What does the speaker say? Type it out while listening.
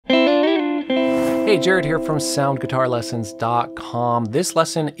Hey, Jared here from soundguitarlessons.com. This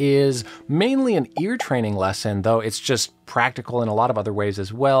lesson is mainly an ear training lesson, though it's just practical in a lot of other ways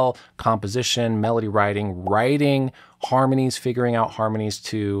as well. Composition, melody writing, writing harmonies, figuring out harmonies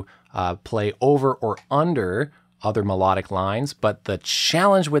to play over or under other melodic lines. But the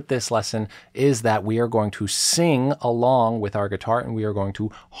challenge with this lesson is that we are going to sing along with our guitar and we are going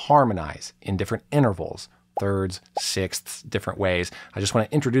to harmonize in different intervals. Thirds, sixths, different ways. I just want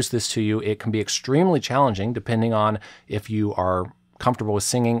to introduce this to you. It can be extremely challenging depending on if you are comfortable with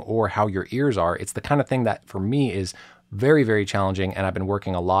singing or how your ears are. It's the kind of thing that for me is very, very challenging, and I've been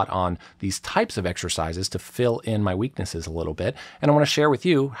working a lot on these types of exercises to fill in my weaknesses a little bit. And I want to share with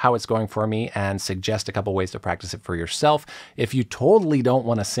you how it's going for me and suggest a couple ways to practice it for yourself. If you totally don't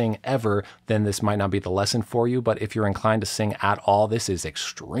want to sing ever, then this might not be the lesson for you, but if you're inclined to sing at all, this is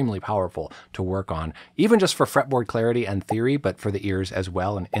extremely powerful to work on, even just for fretboard clarity and theory, but for the ears as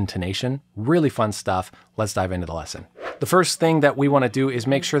well, and intonation. Really fun stuff. Let's dive into the lesson. The first thing that we want to do is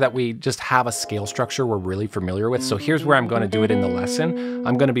make sure that we just have a scale structure we're really familiar with. So here's where I'm going to do it in the lesson.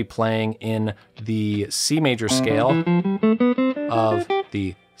 I'm going to be playing in the C major scale of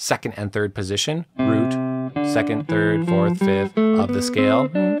the second and third position, root, second, third, fourth, fifth of the scale.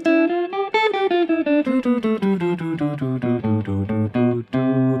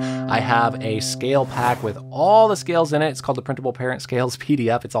 I have a scale pack with all the scales in it. It's called the Printable Parent Scales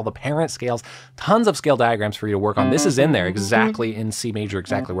PDF. It's all the parent scales, tons of scale diagrams for you to work on. This is in there exactly in C major,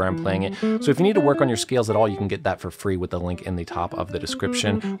 exactly where I'm playing it. So if you need to work on your scales at all, you can get that for free with the link in the top of the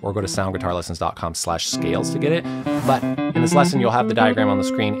description, or go to soundguitarlessons.com/scales to get it. But in this lesson, you'll have the diagram on the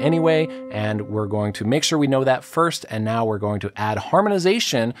screen anyway, and we're going to make sure we know that first. And now we're going to add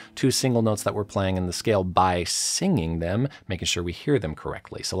harmonization to single notes that we're playing in the scale by singing them, making sure we hear them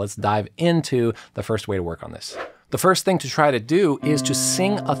correctly. So let's dive into the first way to work on this. The first thing to try to do is to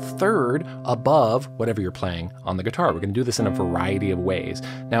sing a third above whatever you're playing on the guitar. We're going to do this in a variety of ways.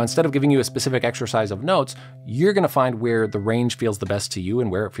 Now, instead of giving you a specific exercise of notes, you're going to find where the range feels the best to you and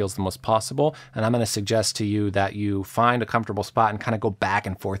where it feels the most possible. And I'm going to suggest to you that you find a comfortable spot and kind of go back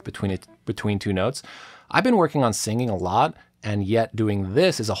and forth between two notes. I've been working on singing a lot, and yet doing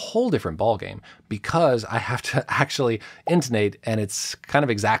this is a whole different ballgame because I have to actually intonate, and it's kind of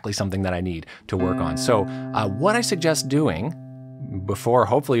exactly something that I need to work on. So what I suggest doing before,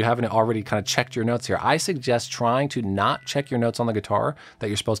 hopefully you haven't already kind of checked your notes here, I suggest trying to not check your notes on the guitar that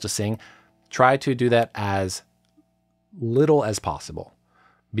you're supposed to sing. Try to do that as little as possible,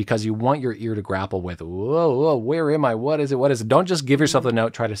 because you want your ear to grapple with, whoa, where am I? What is it? What is it? Don't just give yourself the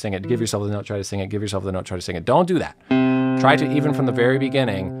note, try to sing it. Give yourself the note, try to sing it. Give yourself the note, try to sing it. Don't do that. Try to, even from the very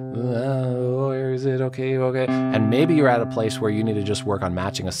beginning, where is it? Okay. And maybe you're at a place where you need to just work on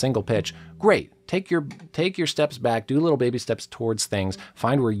matching a single pitch. Great. Take your steps back, do little baby steps towards things,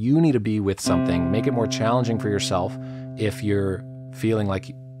 find where you need to be with something, make it more challenging for yourself if you're feeling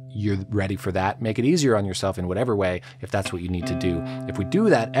like you're ready for that. Make it easier on yourself in whatever way, if that's what you need to do. If we do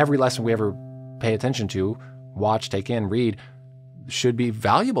that, every lesson we ever pay attention to, watch, take in, read, should be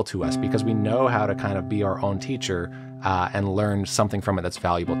valuable to us because we know how to kind of be our own teacher and learn something from it that's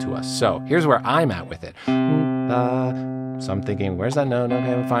valuable to us. So here's where I'm at with it. So I'm thinking, where's that note?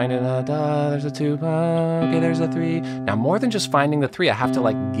 Okay, I'm finding a da, there's a two, okay, there's a three. Now, more than just finding the three, I have to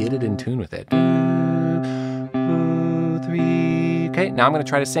like get it in tune with it. 2, 3. Okay, now I'm going to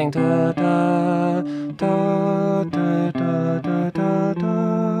try to sing da da da da da da da da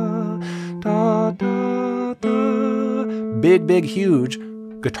da da. Big, huge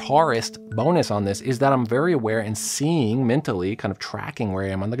guitarist bonus on this is that I'm very aware and seeing mentally, kind of tracking where I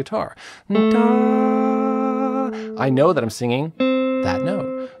am on the guitar. Da. I know that I'm singing that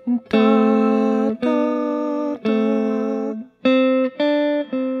note. Da, da, da.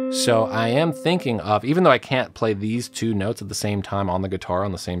 So I am thinking of, even though I can't play these two notes at the same time on the guitar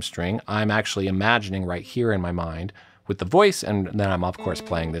on the same string, I'm actually imagining right here in my mind with the voice, and then I'm of course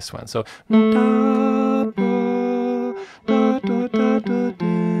playing this one. So da, da, da, da, da, da.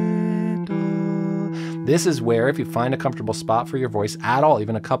 This is where, if you find a comfortable spot for your voice at all,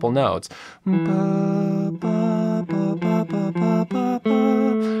 even a couple notes, I'm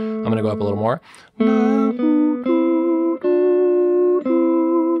going to go up a little more.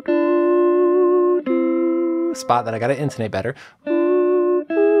 Spot that I got to intonate better.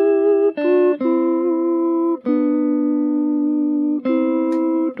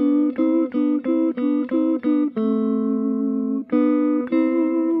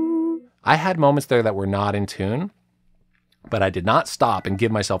 I had moments there that were not in tune, but I did not stop and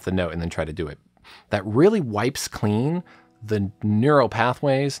give myself the note and then try to do it. That really wipes clean the neural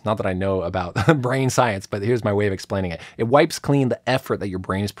pathways. Not that I know about brain science, but here's my way of explaining it. It wipes clean the effort that your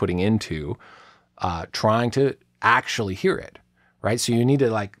brain is putting into trying to actually hear it, right? So you need to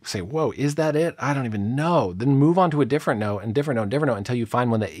like say, whoa, is that it? I don't even know. Then move on to a different note and different note and different note until you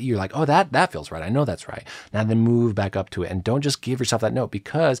find one that you're like, oh, that feels right. I know that's right. Now then move back up to it, and don't just give yourself that note,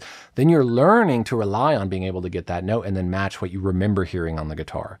 because then you're learning to rely on being able to get that note and then match what you remember hearing on the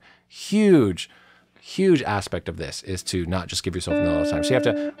guitar. Huge aspect of this is to not just give yourself a note all the time. So you have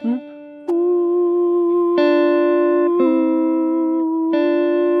to,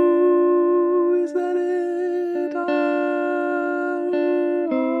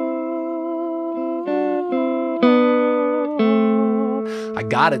 I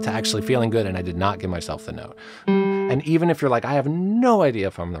got it to actually feeling good, and I did not give myself the note. And even if you're like, I have no idea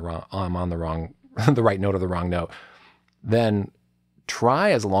if I'm on the right note or the wrong note, then try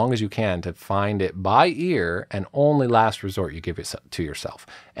as long as you can to find it by ear, and only last resort you give it to yourself.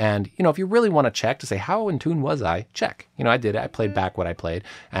 And, if you really want to check to say, how in tune was I? Check. I did it. I played back what I played,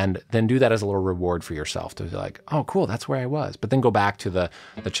 and then do that as a little reward for yourself to be like, oh, cool, that's where I was. But then go back to the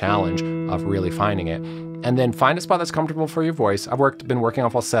challenge of really finding it, and then find a spot that's comfortable for your voice. I've been working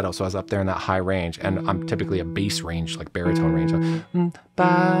on falsetto, so I was up there in that high range, and I'm typically a bass range, like baritone range. So,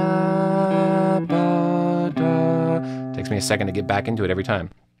 ba, ba, da. Takes me a second to get back into it every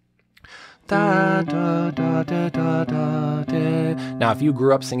time. Da, da, da, da, da, da, da. Now, if you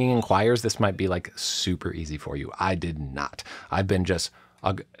grew up singing in choirs, this might be like super easy for you. I did not. I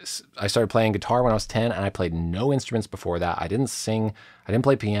started playing guitar when I was 10, and I played no instruments before that. I didn't sing, I didn't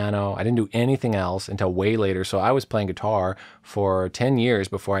play piano, I didn't do anything else until way later. So I was playing guitar for 10 years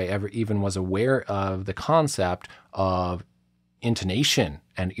before I ever even was aware of the concept of intonation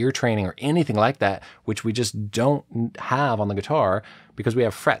and ear training or anything like that, which we just don't have on the guitar because we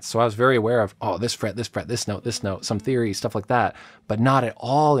have frets. So I was very aware of, oh, this fret, this note, some theory, stuff like that, but not at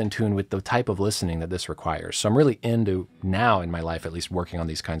all in tune with the type of listening that this requires. So I'm really into, now in my life at least, working on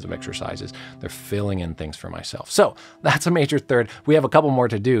these kinds of exercises. They're filling in things for myself. So that's a major third. We have a couple more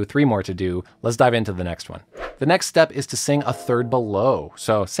to do, 3 more to do. Let's dive into the next one. The next step is to sing a third below.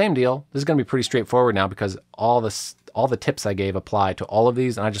 So same deal. This is going to be pretty straightforward now because all the tips I gave apply to all of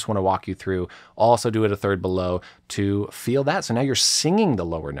these, and I just want to walk you through. Also do it a third below to feel that. So now you're singing the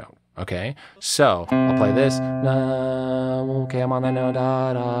lower note, okay? So I'll play this. Okay, I'm on that note,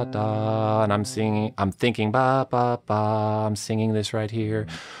 da, da, da, and I'm thinking, ba, ba, ba, I'm singing this right here.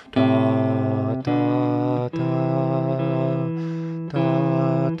 Da, da, da,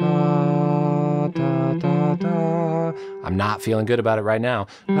 da, da, da, da, da. I'm not feeling good about it right now.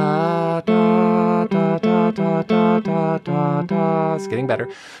 Da, da, da, da, da, da, da, da, da. It's getting better.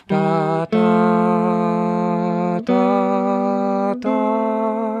 Da, da, da, da,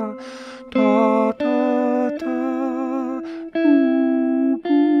 da, da, da.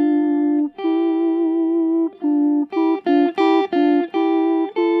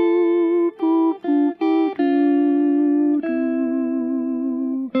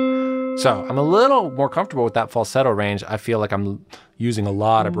 So I'm a little more comfortable with that falsetto range. I feel like I'm using a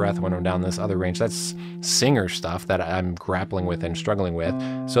lot of breath when I'm down this other range. That's singer stuff that I'm grappling with and struggling with.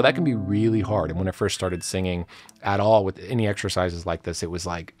 So that can be really hard. And when I first started singing at all with any exercises like this, it was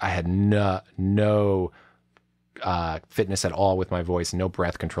like I had no fitness at all with my voice, no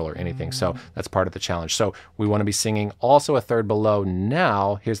breath control or anything. So that's part of the challenge. So we want to be singing also a third below.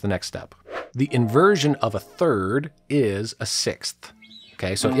 Now, here's the next step. The inversion of a third is a sixth.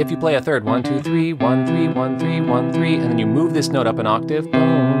 Okay, so if you play a third, 1, 2, 3, 1, 3, 1, 3, 1, 3, and then you move this note up an octave,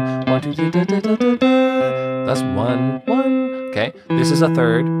 boom, 1, 2, 3, da, da, da, da, da. That's 1, 1. Okay, this is a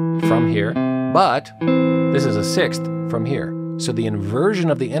third from here, but this is a sixth from here. So the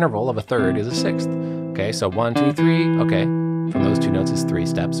inversion of the interval of a third is a sixth. Okay, so 1, 2, 3, okay, from those two notes is 3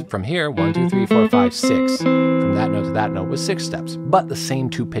 steps. From here, 1, 2, 3, 4, 5, 6. From that note to that note was 6 steps, but the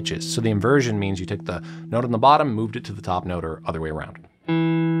same 2 pitches. So the inversion means you took the note on the bottom, moved it to the top note, or other way around.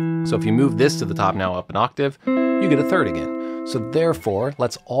 So if you move this to the top now up an octave, you get a third again. So therefore,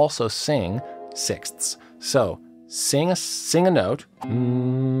 let's also sing sixths. So sing a note,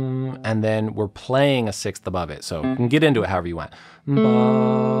 and then we're playing a sixth above it. So you can get into it however you want.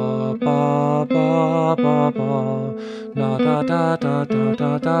 Ba, ba, ba, ba, ba, da, da, da, da,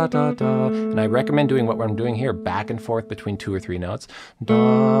 da, da, da, da. And I recommend doing what I'm doing here, back and forth between 2 or 3 notes.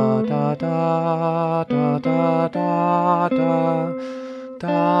 Da, da, da, da, da, da, da.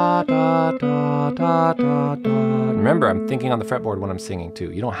 Da, da, da, da, da, da. Remember, I'm thinking on the fretboard when I'm singing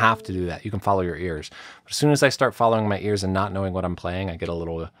too. You don't have to do that. You can follow your ears. But as soon as I start following my ears and not knowing what I'm playing, I get a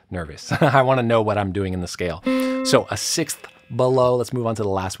little nervous. I want to know what I'm doing in the scale. So a sixth below. Let's move on to the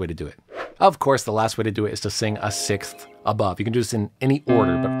last way to do it. Of course, the last way to do it is to sing a sixth above. You can do this in any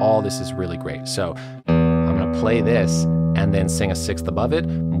order, but all this is really great. So I'm going to play this, and then sing a sixth above it,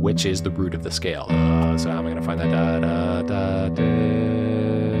 which is the root of the scale. So how am I going to find that? Da, da, da,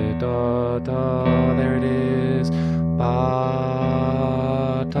 da, da, da. There it is. Ba,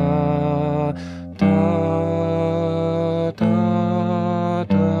 da, da, da, da, da, da, da, da,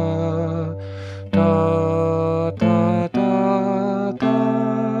 da,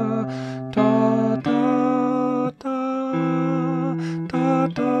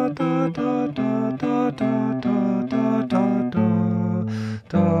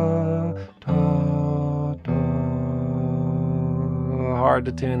 hard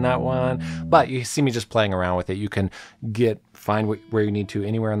to tune that one, but you see me just playing around with it. You can find where you need to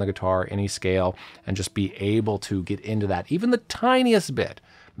anywhere on the guitar, any scale, and just be able to get into that even the tiniest bit.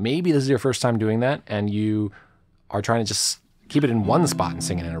 Maybe this is your first time doing that and you are trying to just keep it in one spot and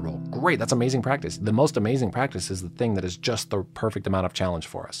sing an interval. Great, that's amazing practice. The most amazing practice is the thing that is just the perfect amount of challenge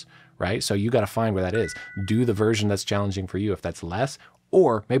for us, right? So you got to find where that is. Do the version that's challenging for you if that's less,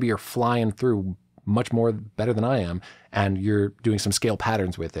 or maybe you're flying through much more better than I am and you're doing some scale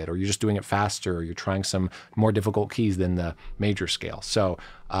patterns with it, or you're just doing it faster, or you're trying some more difficult keys than the major scale. So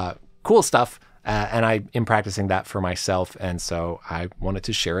cool stuff. And I am practicing that for myself, and so I wanted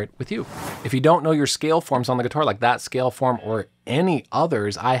to share it with you. If you don't know your scale forms on the guitar, like that scale form or any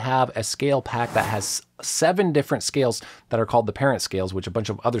others, I have a scale pack that has 7 different scales that are called the parent scales, which a bunch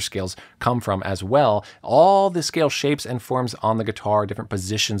of other scales come from as well. All the scale shapes and forms on the guitar, different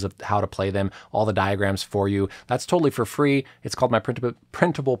positions of how to play them, all the diagrams for you. That's totally for free. It's called my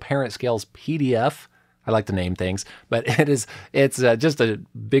printable parent scales PDF. I like to name things, but it's just a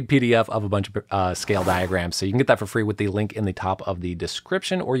big PDF of a bunch of scale diagrams. So you can get that for free with the link in the top of the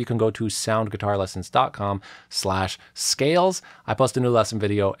description, or you can go to soundguitarlessons.com/scales. I post a new lesson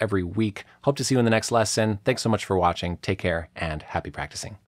video every week. Hope to see you in the next lesson. Thanks so much for watching. Take care and happy practicing.